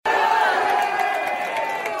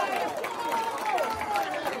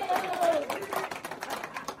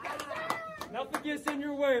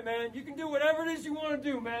way, man. You can do whatever it is you want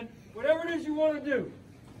to do, man. Whatever it is you want to do.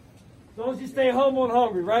 As long as you stay humble and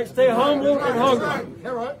hungry, right? Stay humble and hungry. Yeah,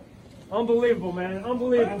 right. Unbelievable, man.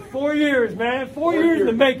 Unbelievable. 4 years, man. 4 years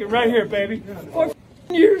to make it right here, baby. 4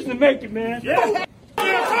 years to make it, man. Yeah.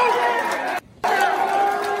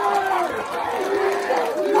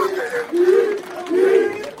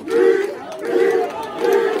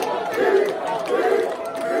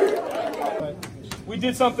 We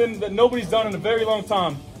did something that nobody's done in a very long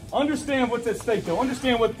time. Understand what's at stake, though.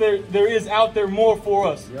 Understand what there is out there more for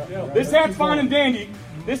us. This hat's fine and dandy.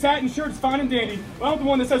 This hat and shirt's fine and dandy. But I'm the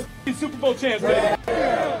one that says Super Bowl champs, man.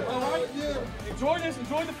 Enjoy this.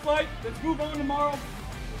 Enjoy the flight. Let's move on tomorrow.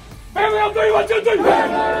 Family, I'll tell you what you do.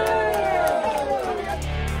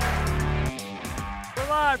 We're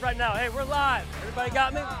live right now. Hey, we're live. Everybody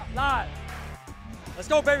got me? Live. Let's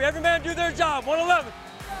go, baby. Every man do their job. 111.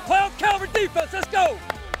 Playoff caliber defense. Let's go.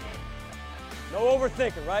 No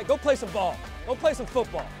overthinking, right? Go play some ball. Go play some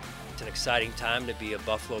football. It's an exciting time to be a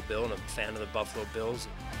Buffalo Bill and a fan of the Buffalo Bills.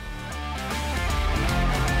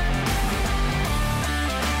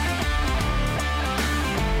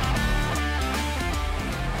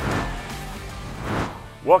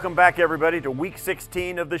 Welcome back, everybody, to Week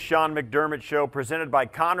 16 of the Sean McDermott Show, presented by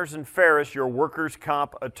Connors & Ferris, your workers'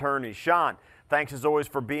 comp attorney. Sean, thanks as always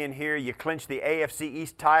for being here. You clinched the AFC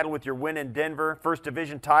East title with your win in Denver, first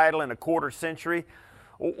division title in a quarter century.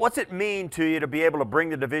 What's it mean to you to be able to bring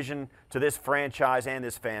the division to this franchise and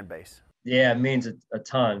this fan base? Yeah, it means a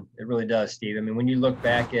ton. It really does, Steve. I mean, when you look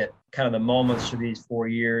back at kind of the moments for these 4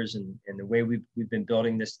 years and the way we've been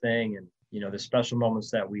building this thing and, you know, the special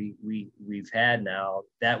moments that we've had now,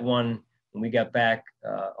 that one, when we got back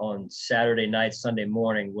on Saturday night, Sunday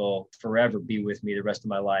morning, will forever be with me the rest of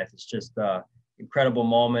my life. It's just incredible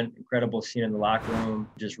moment, incredible scene in the locker room,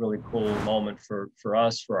 just really cool moment for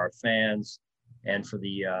us, for our fans, and for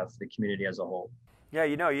the community as a whole. Yeah,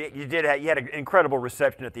 you know, you had an incredible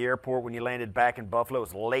reception at the airport when you landed back in Buffalo. It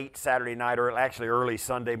was late Saturday night, or actually early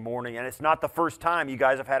Sunday morning, and it's not the first time you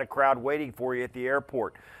guys have had a crowd waiting for you at the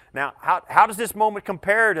airport. Now, how does this moment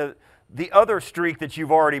compare to the other streak that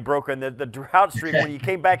you've already broken, the drought streak when you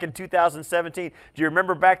came back in 2017? Do you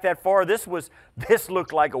remember back that far? This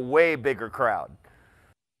looked like a way bigger crowd.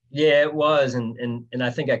 Yeah, it was, and I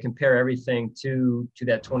think I compare everything to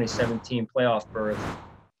that 2017 playoff berth.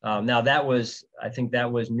 Now I think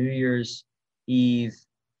that was New Year's Eve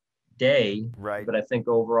day, right? But I think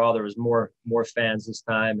overall there was more fans this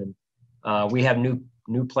time, and we have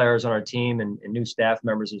new players on our team and new staff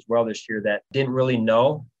members as well this year that didn't really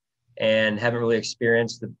know and haven't really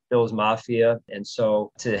experienced the Bills Mafia, and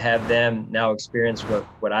so to have them now experience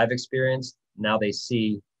what I've experienced, now they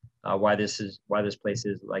see why this place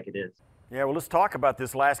is like it is. Yeah, well, let's talk about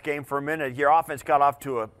this last game for a minute. Your offense got off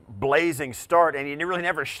to a blazing start, and you really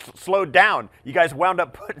never slowed down. You guys wound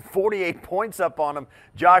up putting 48 points up on them.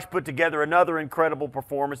 Josh put together another incredible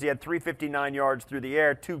performance. He had 359 yards through the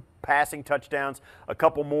air, 2 passing touchdowns, a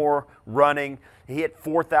couple more running. He hit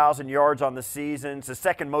 4,000 yards on the season. It's the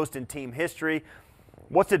second most in team history.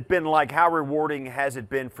 What's it been like? How rewarding has it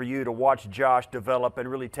been for you to watch Josh develop and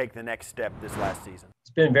really take the next step this last season? It's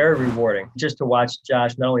been very rewarding just to watch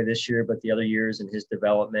Josh, not only this year, but the other years, and his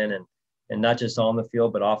development and not just on the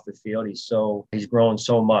field, but off the field. He's grown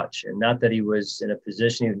so much, and not that he was in a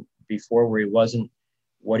position before where he wasn't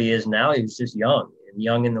what he is now. He was just young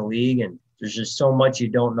in the league. And there's just so much you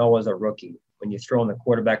don't know as a rookie when you throw in the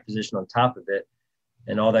quarterback position on top of it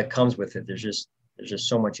and all that comes with it. There's just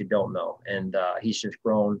so much you don't know. And he's just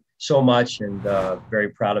grown so much, and very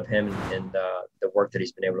proud of him and the work that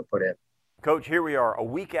he's been able to put in. Coach, here we are a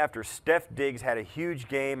week after Steph Diggs had a huge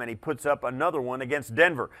game, and he puts up another one against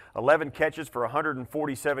Denver. 11 catches for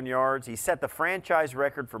 147 yards. He set the franchise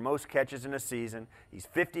record for most catches in a season. He's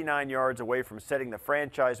 59 yards away from setting the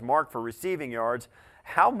franchise mark for receiving yards.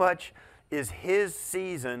 How much is his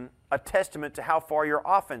season a testament to how far your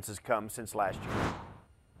offense has come since last year?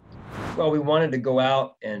 Well, we wanted to go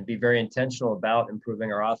out and be very intentional about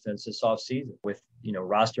improving our offense this offseason with,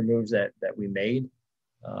 roster moves that we made,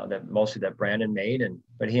 that Brandon made.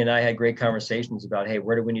 But he and I had great conversations about, hey,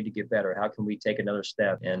 where do we need to get better? How can we take another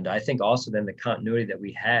step? And I think also then the continuity that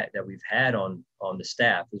we've had on the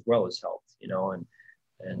staff as well as helped,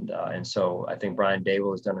 and so I think Brian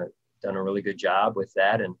Dable has done a really good job with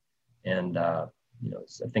that. And I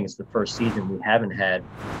think it's the first season we haven't had,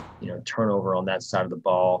 turnover on that side of the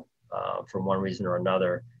ball for one reason or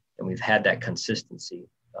another, and we've had that consistency.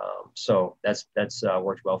 So that's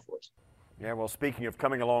worked well for us. Yeah, well, speaking of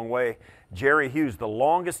coming a long way, Jerry Hughes, the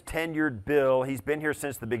longest tenured Bill. He's been here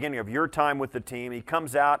since the beginning of your time with the team. He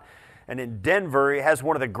comes out And in Denver, he has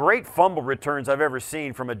one of the great fumble returns I've ever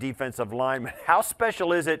seen from a defensive lineman. How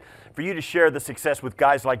special is it for you to share the success with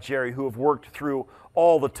guys like Jerry who have worked through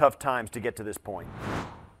all the tough times to get to this point?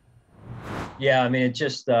 Yeah, I mean, it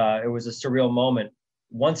just it was a surreal moment.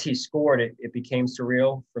 Once he scored, it became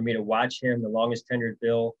surreal for me to watch him, the longest tenured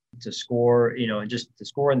Bill, to score, and just to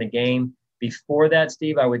score in the game. Before that,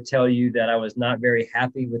 Steve, I would tell you that I was not very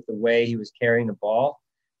happy with the way he was carrying the ball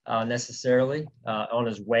necessarily on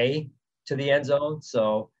his way to the end zone.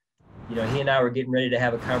 So, he and I were getting ready to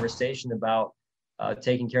have a conversation about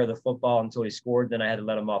taking care of the football until he scored. Then I had to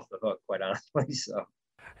let him off the hook, quite honestly. So.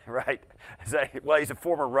 Right. Well, he's a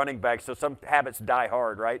former running back, so some habits die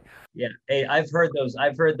hard, right? Yeah. Hey, I've heard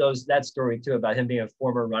that story too about him being a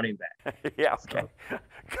former running back. Yeah. Okay. So.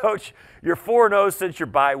 Coach, you're 4-0 since your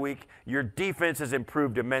bye week. Your defense has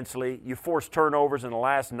improved immensely. You forced turnovers in the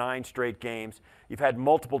last 9 straight games. You've had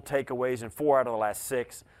multiple takeaways in 4 out of the last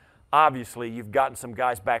 6. Obviously, you've gotten some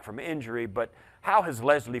guys back from injury, but how has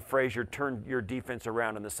Leslie Frazier turned your defense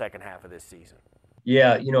around in the second half of this season?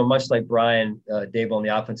 Yeah, much like Brian Dable on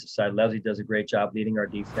the offensive side, Leslie does a great job leading our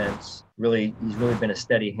defense. He's really been a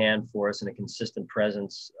steady hand for us and a consistent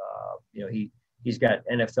presence. He's got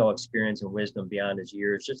NFL experience and wisdom beyond his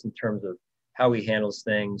years, just in terms of how he handles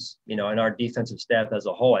things. And our defensive staff as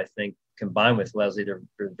a whole, I think, combined with Leslie, they're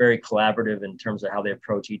very collaborative in terms of how they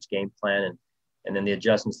approach each game plan and then the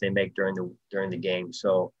adjustments they make during the game.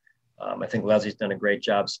 So I think Leslie's done a great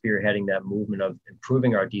job spearheading that movement of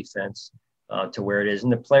improving our defense to where it is.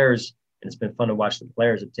 And the players, and it's been fun to watch the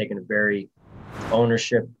players, have taken a very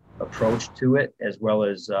ownership approach to it, as well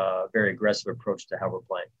as a very aggressive approach to how we're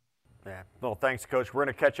playing. Yeah. Well, thanks, Coach. We're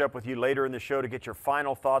going to catch up with you later in the show to get your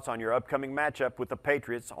final thoughts on your upcoming matchup with the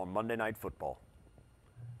Patriots on Monday Night Football.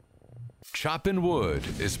 Choppin' Wood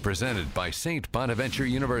is presented by St. Bonaventure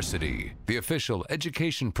University, the official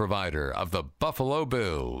education provider of the Buffalo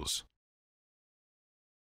Bills.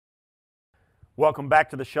 Welcome back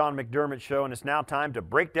to the Sean McDermott Show, and it's now time to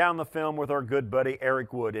break down the film with our good buddy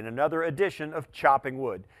Eric Wood in another edition of Chopping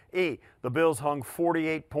Wood. The Bills hung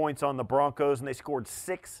 48 points on the Broncos, and they scored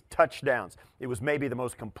 6 touchdowns. It was maybe the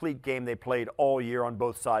most complete game they played all year on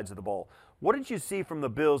both sides of the ball. What did you see from the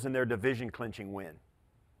Bills in their division-clinching win?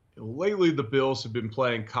 Lately, the Bills have been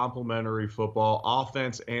playing complementary football,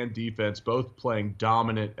 offense and defense, both playing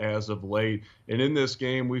dominant as of late. And in this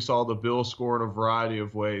game, we saw the Bills score in a variety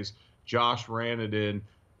of ways. Josh ran it in.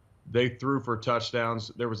 They threw for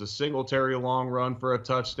touchdowns. There was a Singletary long run for a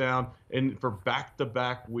touchdown. And for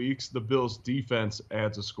back-to-back weeks, the Bills' defense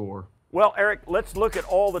adds a score. Well, Eric, let's look at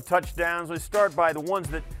all the touchdowns. Let's start by the ones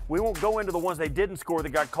that we won't go into the ones they didn't score that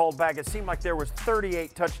got called back. It seemed like there was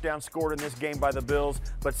 38 touchdowns scored in this game by the Bills,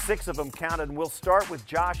 but 6 of them counted. And we'll start with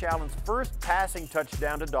Josh Allen's first passing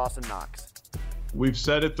touchdown to Dawson Knox. We've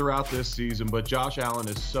said it throughout this season, but Josh Allen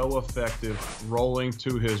is so effective rolling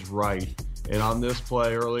to his right. And on this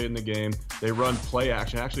play early in the game, they run play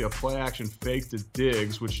action, actually a play action fake to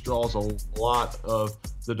Diggs, which draws a lot of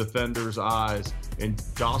the defender's eyes. And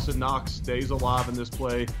Dawson Knox stays alive in this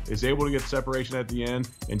play, is able to get separation at the end,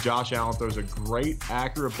 and Josh Allen throws a great,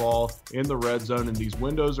 accurate ball in the red zone. And these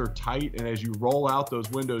windows are tight, and as you roll out, those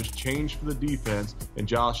windows change for the defense, and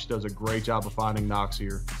Josh does a great job of finding Knox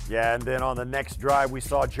here. Yeah, and then on the next drive, we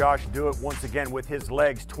saw Josh do it once again with his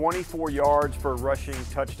legs, 24 yards for a rushing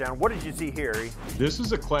touchdown. What did you see here? This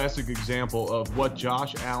is a classic example of what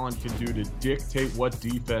Josh Allen can do to dictate what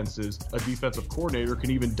defenses a defensive coordinator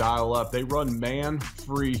can even dial up. They run man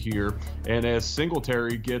free here, and as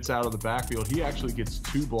Singletary gets out of the backfield, he actually gets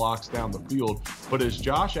 2 blocks down the field. But as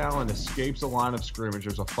Josh Allen escapes a line of scrimmage,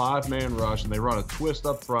 there's a 5-man rush, and they run a twist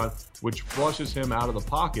up front, which flushes him out of the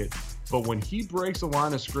pocket. But when he breaks a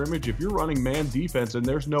line of scrimmage, if you're running man defense and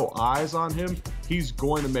there's no eyes on him, he's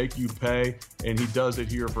going to make you pay, and he does it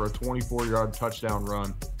here for a 24-yard touchdown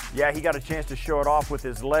run. Yeah, he got a chance to show it off with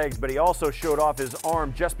his legs, but he also showed off his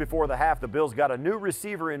arm just before the half. The Bills got a new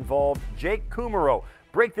receiver involved, Jake Kumaro.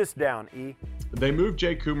 Break this down, E. They moved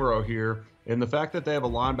Jake Kumaro here, and the fact that they have a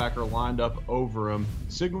linebacker lined up over him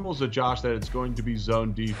signals to Josh that it's going to be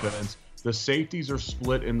zone defense. The safeties are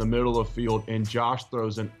split in the middle of the field, and Josh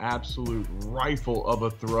throws an absolute rifle of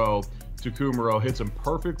a throw to Kumaro, hits him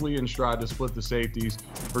perfectly in stride to split the safeties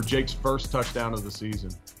for Jake's first touchdown of the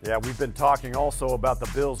season. Yeah, we've been talking also about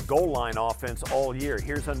the Bills' goal line offense all year.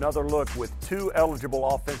 Here's another look with 2 eligible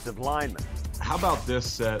offensive linemen. How about this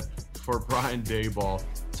set for Brian Daboll?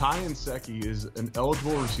 Ty Nsekhe is an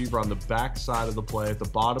eligible receiver on the back side of the play at the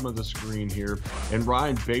bottom of the screen here, and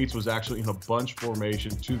Ryan Bates was actually in a bunch formation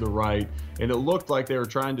to the right, and it looked like they were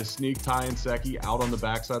trying to sneak Ty Nsekhe out on the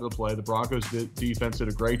back side of the play. The Broncos defense did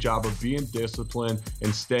a great job of being disciplined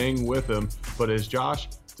and staying with him, but as Josh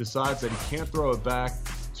decides that he can't throw it back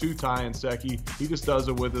to Ty Nsekhe, he just does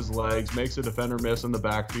it with his legs, makes a defender miss in the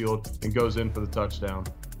backfield, and goes in for the touchdown.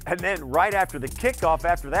 And then right after the kickoff,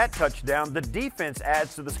 after that touchdown, the defense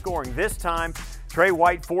adds to the scoring. This time, Trey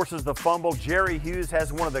White forces the fumble. Jerry Hughes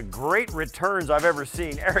has one of the great returns I've ever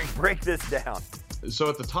seen. Eric, break this down. So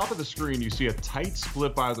at the top of the screen, you see a tight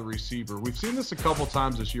split by the receiver. We've seen this a couple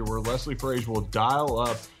times this year where Leslie Frazier will dial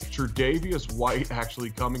up Tre'Davious White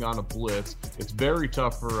actually coming on a blitz. It's very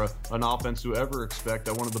tough for an offense to ever expect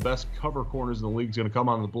that one of the best cover corners in the league is going to come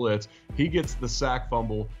on the blitz. He gets the sack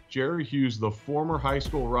fumble. Jerry Hughes, the former high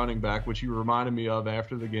school running back, which you reminded me of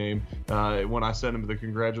after the game when I sent him the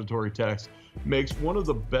congratulatory text, makes one of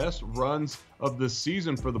the best runs of the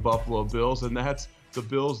season for the Buffalo Bills, and that's the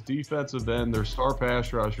Bills' defensive end, their star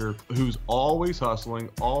pass rusher, who's always hustling,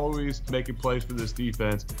 always making plays for this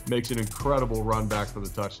defense, makes an incredible run back for the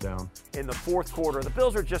touchdown. In the fourth quarter, the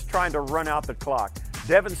Bills are just trying to run out the clock.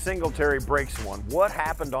 Devin Singletary breaks one. What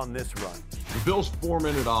happened on this run? The Bills'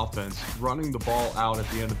 4-minute offense, running the ball out at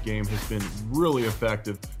the end of the game, has been really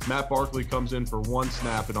effective. Matt Barkley comes in for one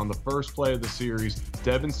snap, and on the first play of the series,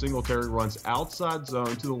 Devin Singletary runs outside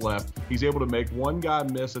zone to the left. He's able to make one guy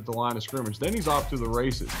miss at the line of scrimmage. Then he's off to the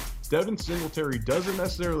races. Devin Singletary doesn't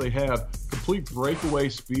necessarily have complete breakaway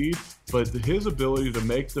speed, but his ability to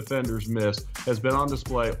make defenders miss has been on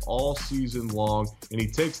display all season long, and he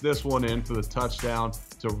takes this one in for the touchdown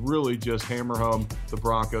to really just hammer home the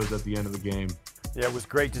Broncos at the end of the game. Yeah, it was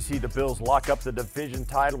great to see the Bills lock up the division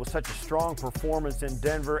title with such a strong performance in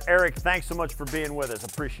Denver. Eric, thanks so much for being with us.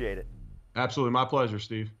 Appreciate it. Absolutely. My pleasure,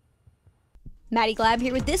 Steve. Maddie Glab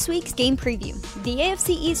here with this week's game preview. The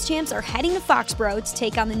AFC East champs are heading to Foxborough to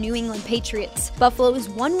take on the New England Patriots. Buffalo is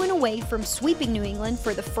one win away from sweeping New England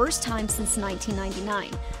for the first time since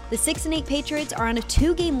 1999. The 6-8 Patriots are on a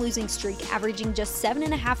 2-game losing streak, averaging just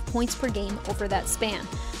 7.5 points per game over that span,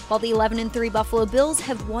 while the 11-3 Buffalo Bills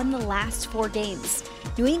have won the last 4 games.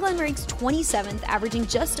 New England ranks 27th, averaging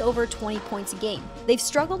just over 20 points a game. They've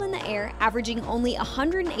struggled in the air, averaging only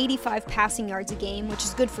 185 passing yards a game, which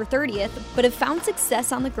is good for 30th, but have found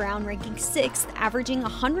success on the ground, ranking 6th, averaging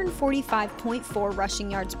 145.4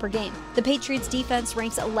 rushing yards per game. The Patriots defense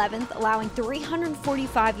ranks 11th, allowing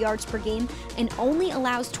 345 yards per game and only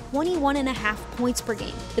allows 21.5 points per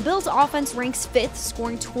game. The Bills offense ranks 5th,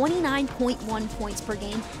 scoring 29.1 points per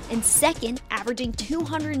game, and 2nd, averaging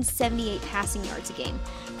 278 passing yards a game.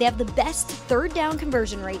 They have the best third down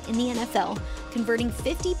conversion rate in the NFL, converting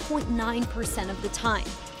 50.9% of the time.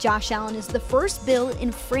 Josh Allen is the first Bill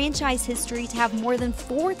in franchise history to have more than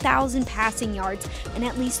 4,000 passing yards and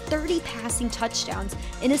at least 30 passing touchdowns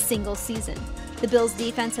in a single season. The Bills'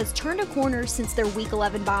 defense has turned a corner since their Week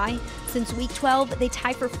 11 bye. Since Week 12, they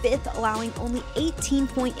tie for 5th, allowing only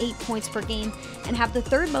 18.8 points per game, and have the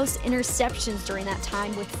 3rd most interceptions during that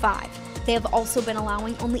time with 5. They have also been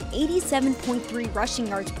allowing only 87.3 rushing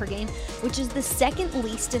yards per game, which is the 2nd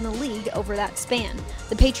least in the league over that span.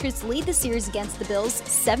 The Patriots lead the series against the Bills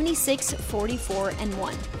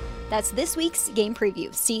 76-44-1. That's this week's game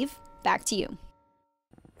preview. Steve, back to you.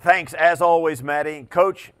 Thanks, as always, Maddie.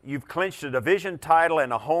 Coach, you've clinched a division title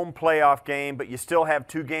and a home playoff game, but you still have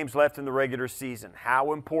 2 games left in the regular season.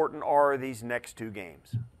 How important are these next 2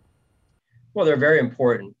 games? Well, they're very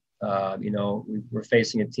important. We're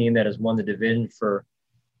facing a team that has won the division for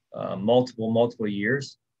multiple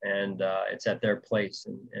years, and it's at their place.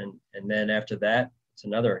 And then after that, it's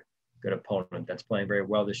another good opponent that's playing very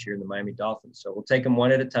well this year in the Miami Dolphins. So we'll take them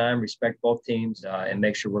one at a time, respect both teams, and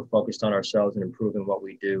make sure we're focused on ourselves and improving what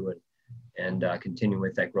we do and continue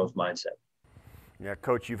with that growth mindset. Yeah,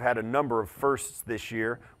 Coach, you've had a number of firsts this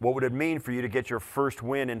year. What would it mean for you to get your first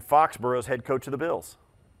win in Foxborough as head coach of the Bills?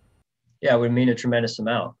 Yeah, it would mean a tremendous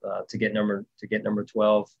amount to get number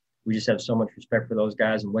 12. We just have so much respect for those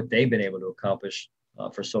guys and what they've been able to accomplish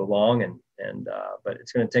for so long. But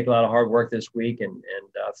it's going to take a lot of hard work this week and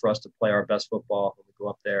for us to play our best football when we go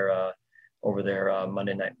up there over there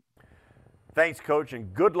Monday night. Thanks, Coach,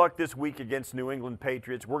 and good luck this week against New England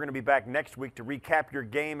Patriots. We're going to be back next week to recap your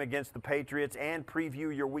game against the Patriots and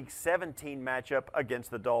preview your Week 17 matchup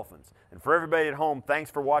against the Dolphins. And for everybody at home,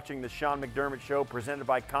 thanks for watching the Sean McDermott Show presented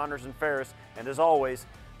by Connors and Ferris. And as always,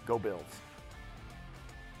 go Bills.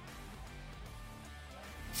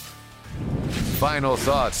 Final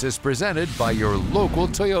Thoughts is presented by your local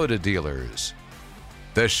Toyota dealers.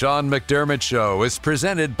 The Sean McDermott Show is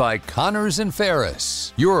presented by Connors and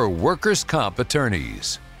Ferris, your workers' comp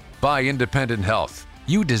attorneys. By Independent Health,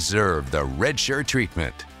 you deserve the red shirt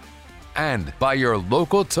treatment. And by your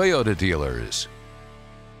local Toyota dealers.